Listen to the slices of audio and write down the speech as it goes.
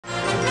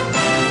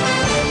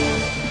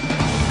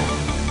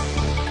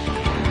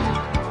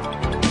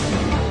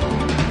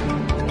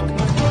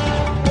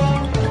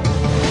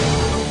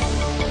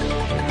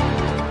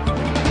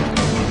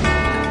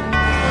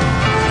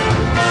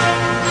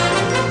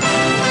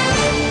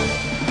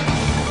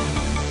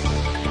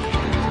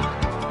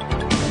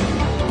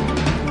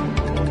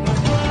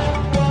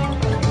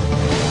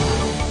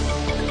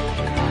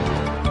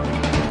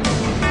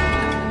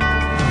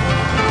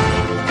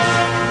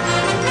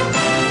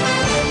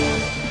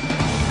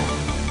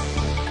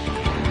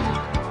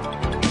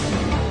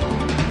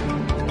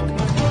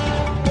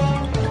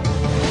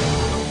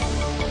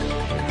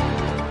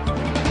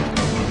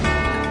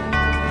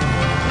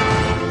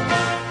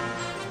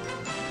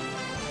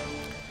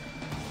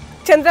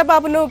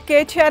చంద్రబాబును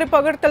KTR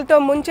పొగడ్తలతో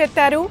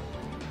ముంచెత్తారు.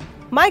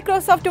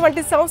 Microsoft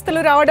వంటి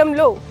సంస్థలు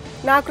రావడంలో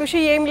నా కృషి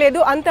ఏం లేదు,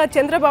 అంతా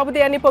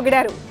చంద్రబాబుదే అని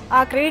పొగిడారు. ఆ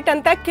క్రెడిట్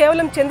అంతా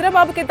కేవలం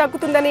చంద్రబాబుకే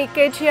దక్కుతుందని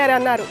KTR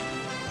అన్నారు.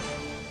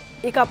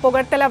 ఇక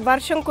పొగడ్తల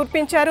వర్షం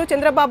కురిపించారు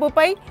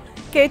చంద్రబాబుపై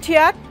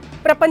KTR.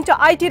 ప్రపంచ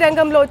IT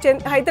రంగంలో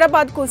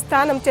హైదరాబాద్కు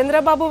స్థానం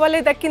చంద్రబాబు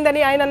వల్లే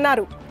దక్కిందని ఆయన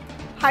అన్నారు.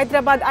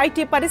 హైదరాబాద్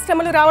IT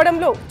పరిశ్రమలు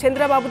రావడంలో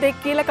చంద్రబాబుదే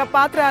కీలక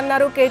పాత్ర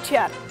అన్నారు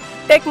KTR.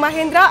 టెక్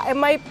మహీంద్ర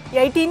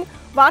MI-18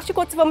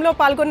 వార్షికోత్సవంలో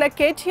పాల్గొన్న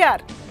KTR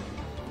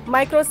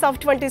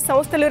మైక్రోసాఫ్ట్ వంటి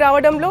సంస్థలు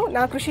రావడంలో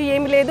నా కృషి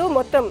ఏమీ లేదు,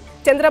 మొత్తం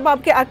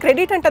చంద్రబాబుకి ఆ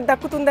క్రెడిట్ అంట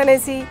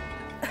దక్కుతుందనేసి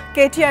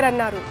KTR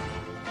అన్నారు.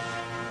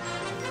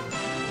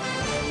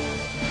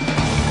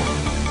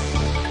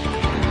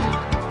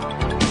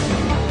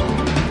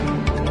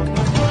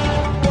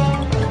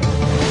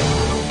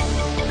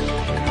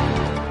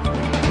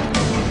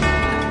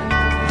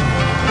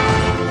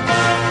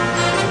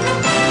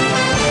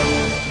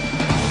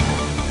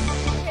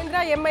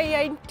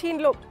 MI-18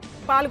 లో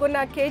పాల్గొన్న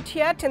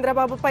KTR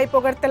చంద్రబాబుపై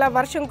పొగడ్తల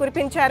వర్షం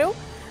కురిపించారు.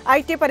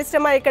 IT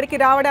పరిశ్రమ ఇక్కడికి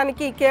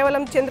రావడానికి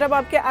కేవలం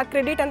చంద్రబాబుకే ఆ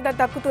క్రెడిట్ అంతా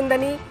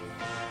దక్కుతుందని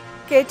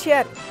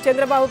KTR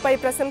చంద్రబాబుపై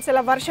ప్రశంసల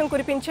వర్షం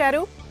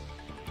కురిపించారు.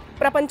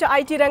 ప్రపంచ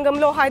IT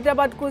రంగంలో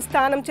హైదరాబాద్కు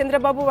స్థానం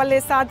చంద్రబాబు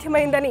వల్లే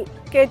సాధ్యమైందని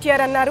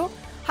KTR అన్నారు.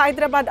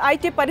 హైదరాబాద్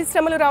IT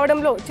పరిశ్రమలు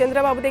రావడంలో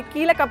చంద్రబాబుదే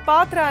కీలక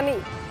పాత్ర అని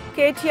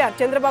KTR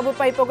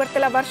చంద్రబాబుపై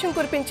పొగడ్తల వర్షం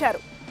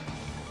కురిపించారు.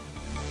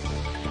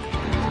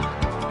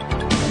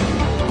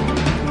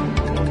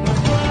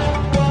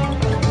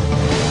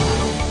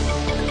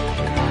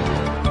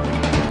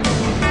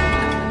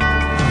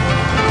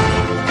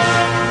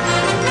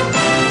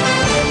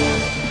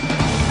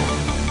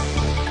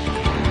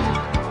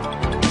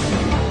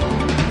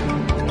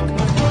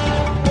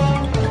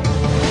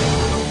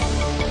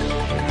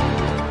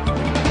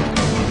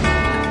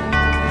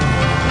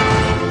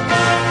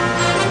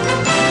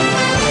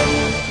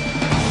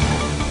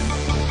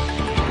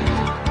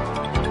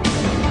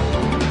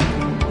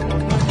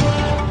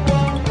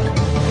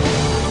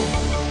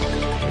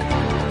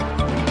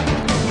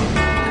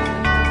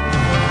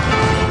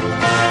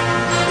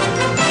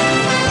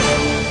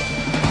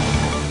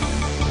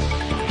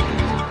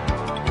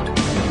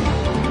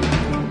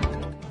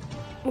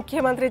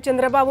 ముఖ్యమంత్రి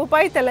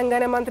చంద్రబాబుపై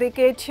తెలంగాణ మంత్రి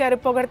KTR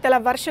పొగడ్తల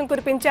వర్షం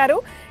కురిపించారు.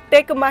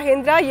 టెక్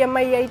మహీంద్ర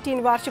MI-18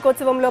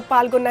 వార్షికోత్సవంలో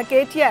పాల్గొన్న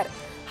KTR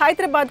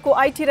హైదరాబాద్కు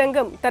IT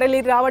రంగం తరలి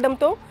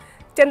రావడంతో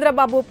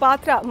చంద్రబాబు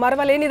పాత్ర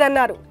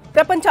మరవలేనిదన్నారు.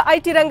 ప్రపంచ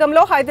IT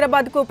రంగంలో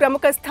హైదరాబాద్కు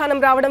ప్రముఖ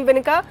స్థానం రావడం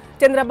వెనుక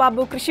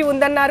చంద్రబాబు కృషి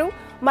ఉందన్నారు.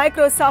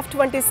 మైక్రోసాఫ్ట్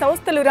వంటి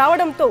సంస్థలు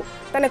రావడంతో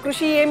తన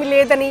కృషి ఏమీ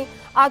లేదని,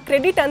 ఆ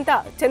క్రెడిట్ అంతా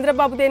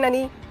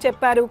చంద్రబాబుదేనని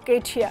చెప్పారు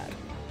KTR.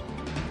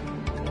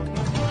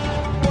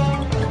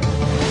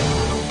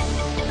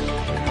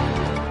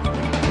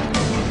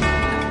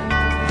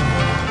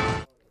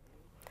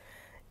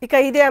 ఇక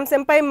ఇదే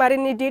అంశంపై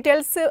మరిన్ని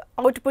డీటెయిల్స్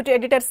అవుట్పుట్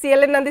ఎడిటర్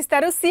CLN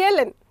అందిస్తారు.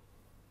 CLN,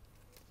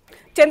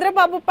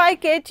 చంద్రబాబుపై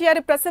KTR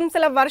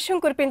ప్రశంసల వర్షం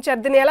కురిపించారు,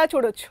 దీన్ని ఎలా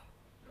చూడొచ్చు?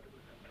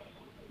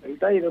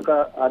 ఇది ఒక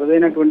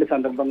అరుదైనటువంటి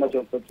సందర్భంగా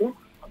చెప్పొచ్చు.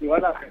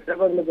 ఇవాళ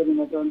హైదరాబాద్ లో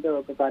జరిగినటువంటి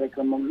ఒక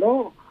కార్యక్రమంలో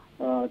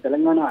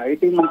తెలంగాణ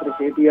IT మంత్రి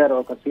KTR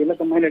ఒక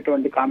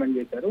కీలకమైనటువంటి కామెంట్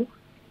చేశారు.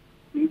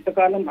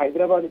 ఇంతకాలం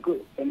హైదరాబాద్ కు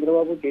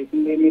చంద్రబాబు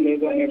చేసిందేమీ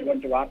లేదు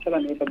అనేటువంటి వార్తల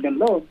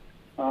నేపథ్యంలో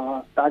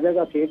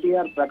తాజాగా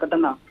KTR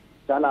ప్రకటన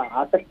చాలా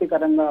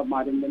ఆసక్తికరంగా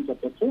మారిందని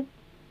చెప్పొచ్చు.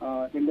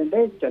 ఏంటంటే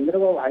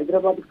చంద్రబాబు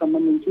హైదరాబాద్ కు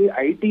సంబంధించి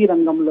IT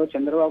రంగంలో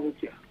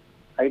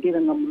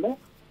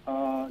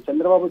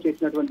చంద్రబాబు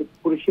చేసినటువంటి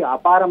కృషి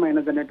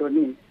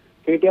అపారమైనదనేటువంటి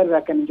KTR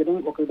వ్యాఖ్యానించడం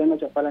ఒక విధంగా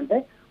చెప్పాలంటే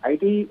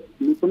IT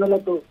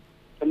నిపుణులకు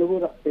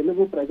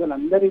తెలుగు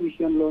ప్రజలందరి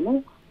విషయంలోనూ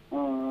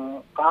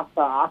కాస్త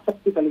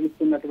ఆసక్తి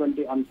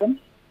కలిగిస్తున్నటువంటి అంశం.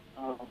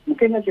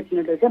 ముఖ్యంగా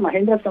చెప్పినట్లయితే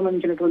మహేంద్రకు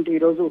సంబంధించినటువంటి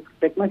ఈరోజు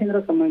టెక్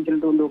మహీంద్రకు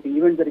సంబంధించినటువంటి ఒక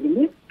ఈవెంట్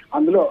జరిగింది.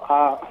 అందులో ఆ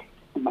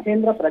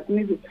మహేంద్ర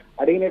ప్రతినిధి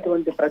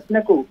అడిగినటువంటి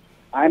ప్రశ్నకు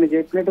ఆయన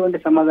చెప్పినటువంటి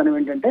సమాధానం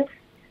ఏంటంటే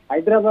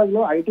హైదరాబాద్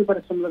లో IT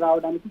పరిశ్రమలు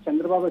రావడానికి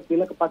చంద్రబాబు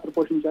కీలక పాత్ర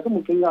పోషించారు.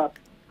 ముఖ్యంగా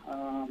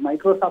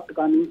మైక్రోసాఫ్ట్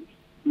కానీ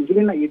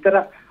మిగిలిన ఇతర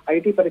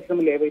IT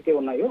పరిశ్రమలు ఏవైతే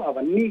ఉన్నాయో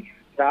అవన్నీ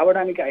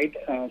రావడానికి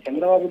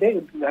చంద్రబాబుదే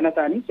ఘనత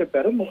అని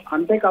చెప్పారు.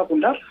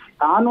 అంతేకాకుండా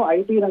తాను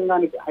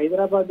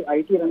హైదరాబాద్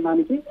IT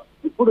రంగానికి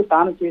ఇప్పుడు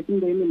తాను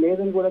చేసింది ఏమీ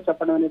లేదని కూడా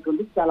చెప్పడం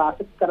అనేటువంటి చాలా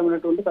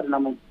ఆసక్తికరమైనటువంటి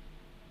పరిణామం.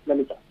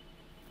 లలిత,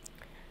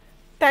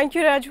 థ్యాంక్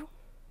యూ రాజు.